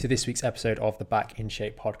To this week's episode of the Back in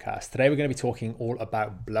Shape podcast. Today we're going to be talking all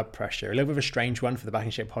about blood pressure. A little bit of a strange one for the Back in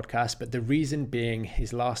Shape podcast, but the reason being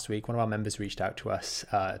is last week one of our members reached out to us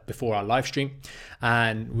before our live stream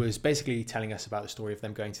and was basically telling us about the story of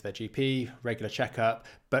them going to their GP, regular checkup,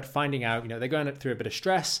 but finding out, they're going through a bit of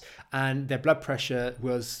stress and their blood pressure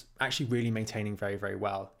was actually really maintaining very, very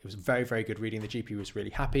well. It was very, very good reading. The GP was really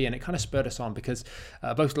happy, and it kind of spurred us on because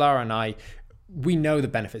both Lara and I, we know the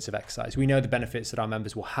benefits of exercise. We know the benefits that our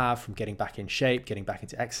members will have from getting back in shape, getting back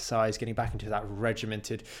into exercise, getting back into that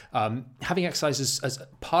regimented, having exercise as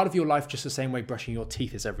part of your life, just the same way brushing your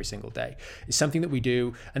teeth is every single day. It's something that we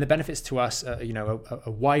do, and the benefits to us, are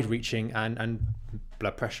wide-reaching, and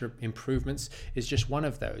blood pressure improvements is just one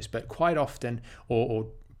of those. But quite often, or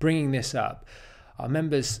bringing this up,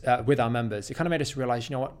 with our members, it kind of made us realize,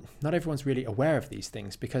 not everyone's really aware of these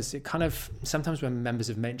things, because it kind of, sometimes when members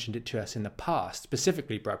have mentioned it to us in the past,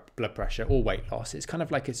 specifically blood pressure or weight loss, it's kind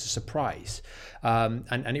of like it's a surprise,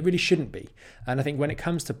 and it really shouldn't be. And I think when it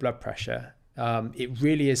comes to blood pressure, it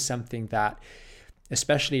really is something that,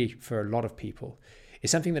 especially for a lot of people, it's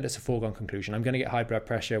something that it's a foregone conclusion. I'm going to get high blood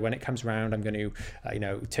pressure. When it comes around, I'm going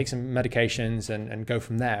to, take some medications and go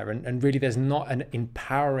from there. And really, there's not an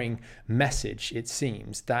empowering message, it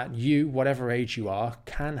seems, that you, whatever age you are,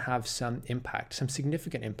 can have some impact, some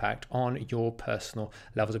significant impact on your personal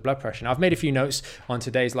levels of blood pressure. Now, I've made a few notes on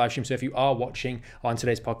today's live stream. So if you are watching on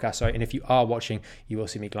today's podcast, and if you are watching, you will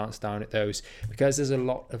see me glance down at those, because there's a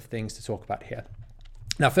lot of things to talk about here.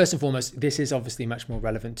 Now, first and foremost, this is obviously much more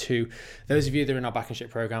relevant to those of you that are in our Back in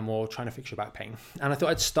Shape program or trying to fix your back pain. And I thought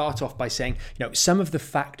I'd start off by saying, some of the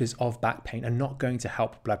factors of back pain are not going to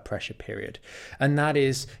help blood pressure, period. And that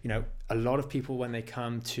is, a lot of people, when they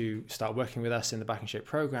come to start working with us in the Back in Shape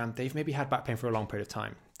program, they've maybe had back pain for a long period of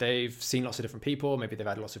time. They've seen lots of different people, maybe they've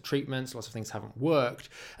had lots of treatments, lots of things haven't worked,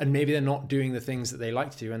 and maybe they're not doing the things that they like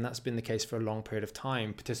to do, and that's been the case for a long period of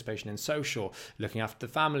time. Participation in social, looking after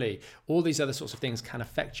the family, all these other sorts of things can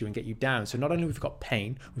affect you and get you down. So not only we've got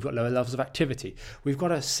pain, we've got lower levels of activity, we've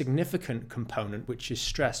got a significant component, which is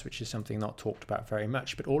stress, which is something not talked about very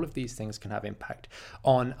much, but all of these things can have impact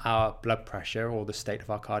on our blood pressure or the state of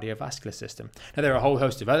our cardiovascular system. Now, there are a whole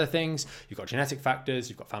host of other things. You've got genetic factors,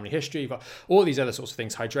 you've got family history, you've got all these other sorts of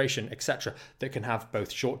things, hydration, etc., that can have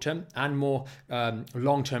both short-term and more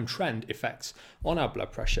long-term trend effects on our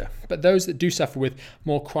blood pressure. But those that do suffer with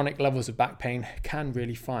more chronic levels of back pain can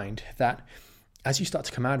really find that as you start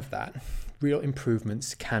to come out of that, real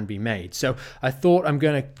improvements can be made. So I thought I'm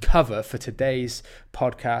going to cover for today's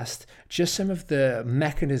podcast just some of the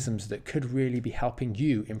mechanisms that could really be helping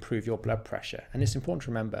you improve your blood pressure. And it's important to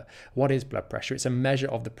remember, what is blood pressure? It's a measure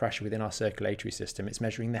of the pressure within our circulatory system. It's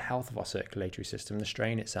measuring the health of our circulatory system, the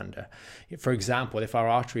strain it's under. For example, if our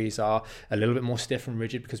arteries are a little bit more stiff and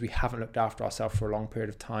rigid because we haven't looked after ourselves for a long period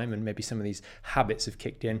of time, and maybe some of these habits have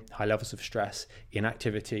kicked in, high levels of stress,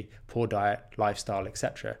 inactivity, poor diet, lifestyle,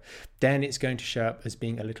 etc., then it's going to show up as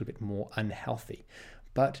being a little bit more unhealthy.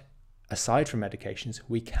 But aside from medications,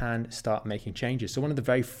 we can start making changes. So one of the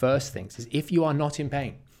very first things is, if you are not in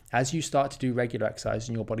pain, as you start to do regular exercise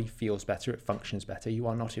and your body feels better, it functions better, you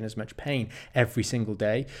are not in as much pain every single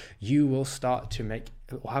day, you will start to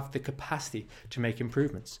have the capacity to make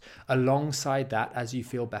improvements. Alongside that, as you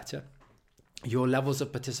feel better, your levels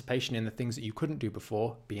of participation in the things that you couldn't do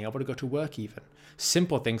before, being able to go to work even,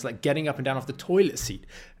 simple things like getting up and down off the toilet seat,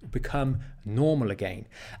 become normal again.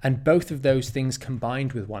 And both of those things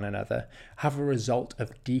combined with one another have a result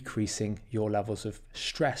of decreasing your levels of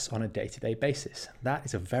stress on a day-to-day basis. That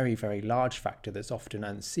is a very, very large factor that's often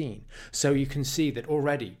unseen. So you can see that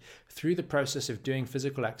already through the process of doing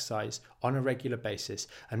physical exercise on a regular basis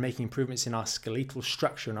and making improvements in our skeletal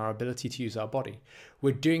structure and our ability to use our body,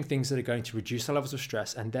 we're doing things that are going to reduce our levels of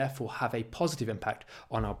stress and therefore have a positive impact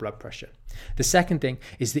on our blood pressure. The second thing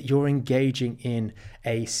is that you're engaging in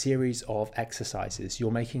a series of exercises. You're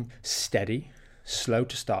making steady, slow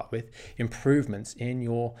to start with, improvements in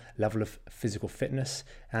your level of physical fitness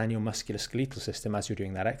and your musculoskeletal system as you're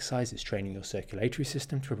doing that exercise. It's training your circulatory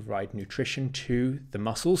system to provide nutrition to the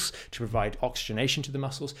muscles, to provide oxygenation to the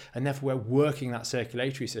muscles, and therefore we're working that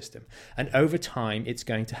circulatory system. And over time, it's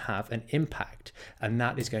going to have an impact, and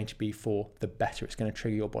that is going to be for the better. It's going to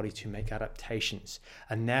trigger your body to make adaptations,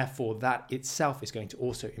 and therefore that itself is going to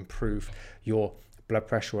also improve your blood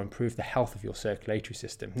pressure or improve the health of your circulatory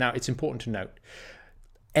system. Now, it's important to note,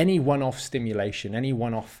 any one-off stimulation, any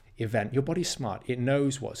one-off event, your body's smart. It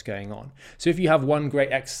knows what's going on. So if you have one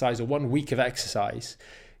great exercise or 1 week of exercise,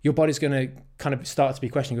 your body's going to kind of start to be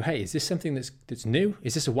questioning, hey, is this something that's new?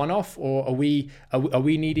 Is this a one-off, or are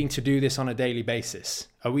we needing to do this on a daily basis?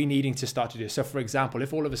 Are we needing to start to do this? So for example,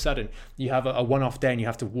 if all of a sudden you have a one-off day and you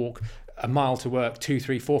have to walk a mile to work, 2,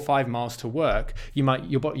 3, 4, 5 miles to work,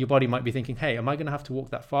 your body might be thinking, hey, am I going to have to walk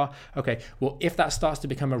that far? Okay, well, if that starts to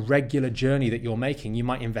become a regular journey that you're making, you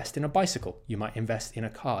might invest in a bicycle, you might invest in a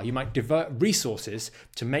car, you might divert resources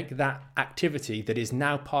to make that activity that is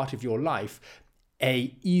now part of your life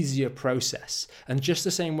a easier process. And just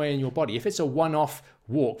the same way in your body, if it's a one-off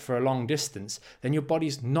walk for a long distance, then your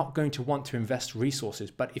body's not going to want to invest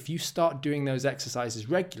resources. But if you start doing those exercises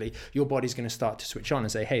regularly, your body's going to start to switch on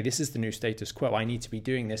and say, hey, this is the new status quo. I need to be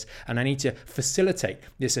doing this, and I need to facilitate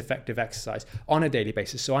this effective exercise on a daily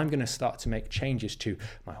basis. So I'm going to start to make changes to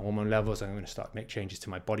my hormone levels. I'm going to start to make changes to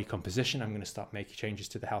my body composition. I'm going to start making changes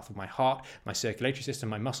to the health of my heart, my circulatory system,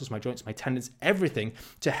 my muscles, my joints, my tendons, everything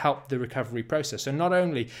to help the recovery process. So not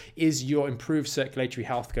only is your improved circulatory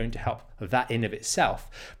health going to help that in of itself,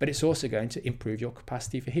 but it's also going to improve your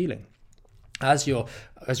capacity for healing. As your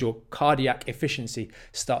cardiac efficiency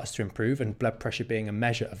starts to improve, and blood pressure being a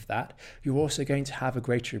measure of that, you're also going to have a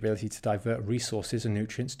greater ability to divert resources and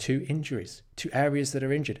nutrients to injuries, to areas that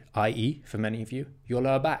are injured, i.e., for many of you, your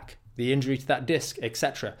lower back, the injury to that disc,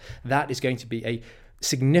 etc. That is going to be a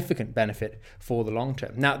significant benefit for the long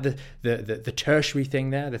term. Now, the tertiary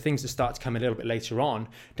thing there, the things that start to come a little bit later on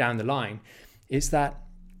down the line, is that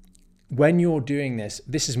when you're doing this,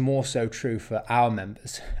 this is more so true for our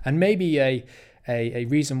members, and maybe a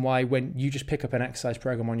reason why when you just pick up an exercise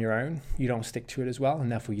program on your own, you don't stick to it as well,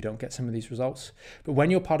 and therefore you don't get some of these results. But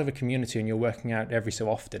when you're part of a community and you're working out every so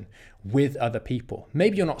often with other people,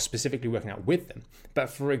 maybe you're not specifically working out with them, but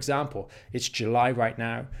for example, it's July right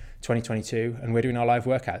now, 2022, and we're doing our live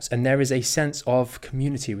workouts, and there is a sense of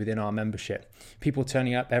community within our membership. People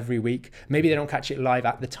turning up every week. Maybe they don't catch it live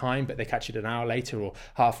at the time, but they catch it an hour later or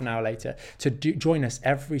half an hour later to join us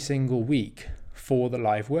every single week for the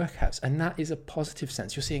live workouts. And that is a positive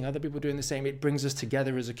sense. You're seeing other people doing the same. It brings us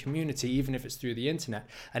together as a community, even if it's through the internet,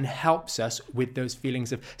 and helps us with those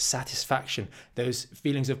feelings of satisfaction, those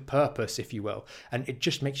feelings of purpose, if you will. And it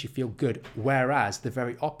just makes you feel good. Whereas the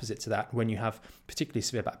very opposite to that, when you have particularly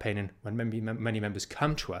severe back pain, and when many members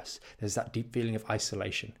come to us, there's that deep feeling of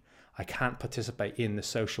isolation. I can't participate in the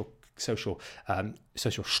social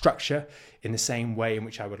structure in the same way in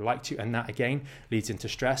which I would like to, and that again leads into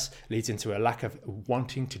stress, leads into a lack of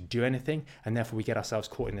wanting to do anything, and therefore we get ourselves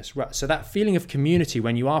caught in this rut. So that feeling of community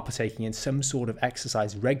when you are partaking in some sort of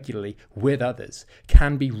exercise regularly with others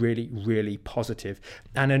can be really, really positive.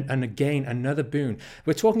 And again, another boon.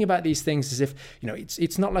 We're talking about these things as if,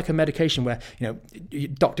 it's not like a medication where, your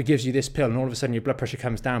doctor gives you this pill and all of a sudden your blood pressure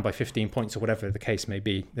comes down by 15 points or whatever the case may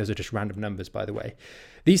be. Those are just random numbers, by the way.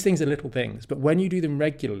 These things are little things, but when you do them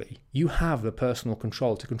regularly, you have the personal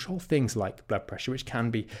control to control things like blood pressure, which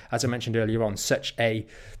can be, as I mentioned earlier on, such a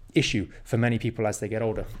issue for many people as they get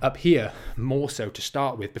older. Up here, more so to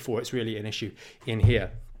start with before it's really an issue in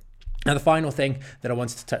here. Now, the final thing that I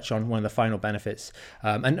wanted to touch on, one of the final benefits,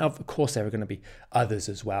 and of course there are going to be others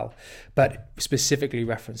as well, but specifically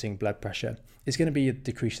referencing blood pressure, is going to be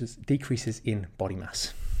decreases in body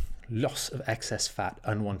mass. Loss of excess fat,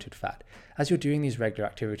 unwanted fat. As you're doing these regular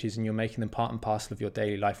activities and you're making them part and parcel of your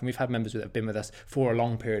daily life, and we've had members that have been with us for a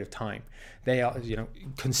long period of time, they are,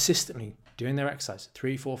 consistently doing their exercise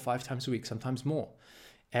 3, 4, 5 times a week, sometimes more.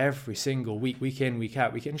 Every single week, week in, week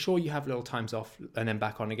out. Sure, you have little times off and then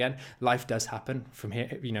back on again. Life does happen from here,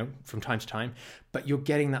 from time to time, but you're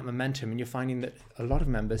getting that momentum, and you're finding that a lot of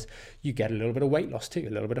members, you get a little bit of weight loss too, a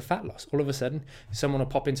little bit of fat loss. All of a sudden, someone will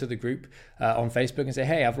pop into the group on Facebook and say,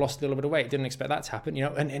 hey, I've lost a little bit of weight. Didn't expect that to happen,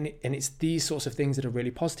 and it's these sorts of things that are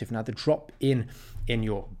really positive. Now, the drop in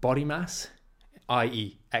your body mass,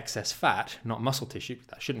 i.e. excess fat, not muscle tissue,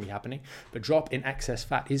 that shouldn't be happening, but drop in excess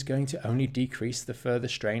fat is going to only decrease the further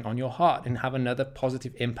strain on your heart and have another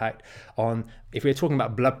positive impact on, if we're talking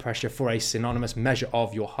about blood pressure for a synonymous measure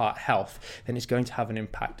of your heart health, then it's going to have an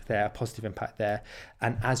impact there, a positive impact there.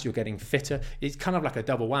 And as you're getting fitter, it's kind of like a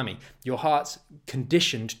double whammy. Your heart's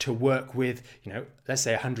conditioned to work with, let's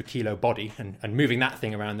say 100 kilo body and moving that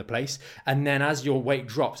thing around the place. And then as your weight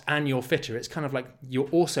drops and you're fitter, it's kind of like you're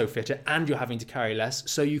also fitter and you're having to carry less,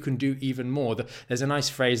 so you can do even more. There's a nice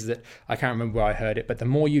phrase that I can't remember where I heard it, but the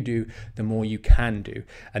more you do, the more you can do.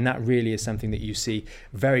 And that really is something that you see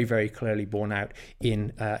very, very clearly borne out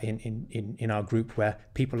in our group, where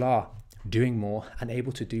people are doing more and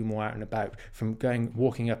able to do more out and about, from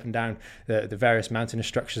walking up and down the various mountainous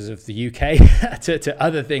structures of the UK to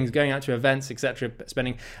other things, going out to events, etc.,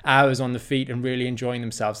 spending hours on the feet and really enjoying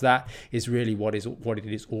themselves. That is really what it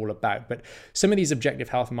is all about. But some of these objective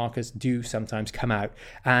health markers do sometimes come out,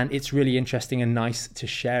 and it's really interesting and nice to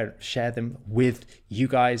share them with you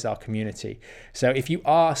guys, our community. So if you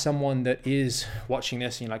are someone that is watching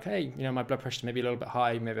this and you're like, hey, my blood pressure may be a little bit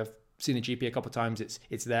high, maybe I've seen the GP a couple of times,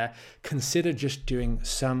 it's there, consider just doing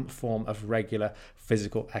some form of regular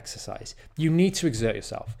physical exercise. You need to exert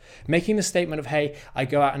yourself. Making the statement of, hey, I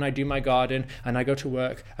go out and I do my garden and I go to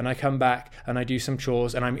work and I come back and I do some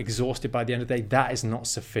chores and I'm exhausted by the end of the day, that is not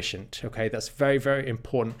sufficient. Okay, that's very, very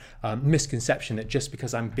important misconception, that just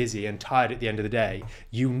because I'm busy and tired at the end of the day,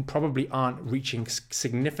 you probably aren't reaching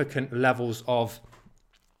significant levels of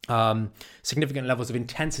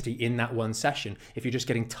intensity in that one session if you're just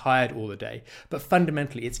getting tired all the day. But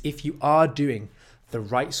fundamentally, it's if you are doing the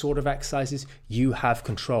right sort of exercises, you have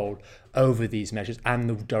control over these measures and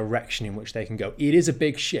the direction in which they can go. It is a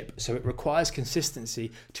big ship, so it requires consistency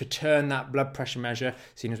to turn that blood pressure measure,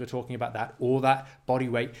 seeing as we're talking about that, or that body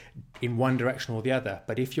weight in one direction or the other.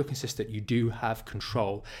 But if you're consistent, you do have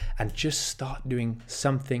control, and just start doing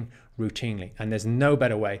something routinely. And there's no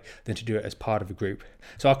better way than to do it as part of a group.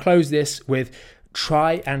 So I'll close this with,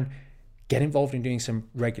 try and get involved in doing some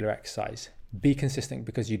regular exercise. Be consistent,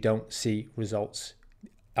 because you don't see results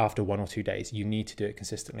after 1 or 2 days. You need to do it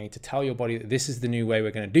consistently to tell your body that this is the new way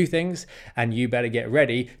we're going to do things, and you better get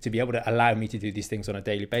ready to be able to allow me to do these things on a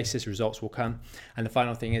daily basis. Results will come. And the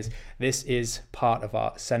final thing is, this is part of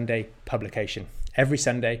our Sunday publication. Every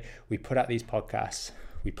Sunday we put out these podcasts.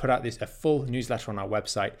 We put out a full newsletter on our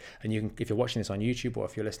website, and you can, if you're watching this on YouTube or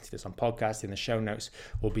if you're listening to this on podcast, in the show notes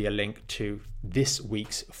will be a link to this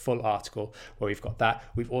week's full article where we've got that.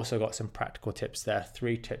 We've also got some practical tips there,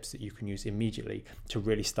 3 tips that you can use immediately to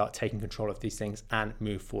really start taking control of these things and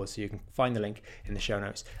move forward. So you can find the link in the show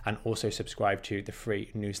notes, and also subscribe to the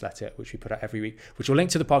free newsletter, which we put out every week, which will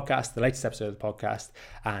link to the podcast, the latest episode of the podcast,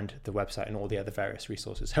 and the website and all the other various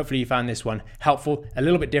resources. Hopefully you found this one helpful, a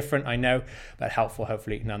little bit different, I know, but helpful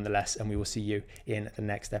hopefully nonetheless. And we will see you in the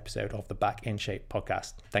next episode of the Back in Shape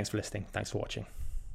podcast. Thanks for listening. Thanks for watching.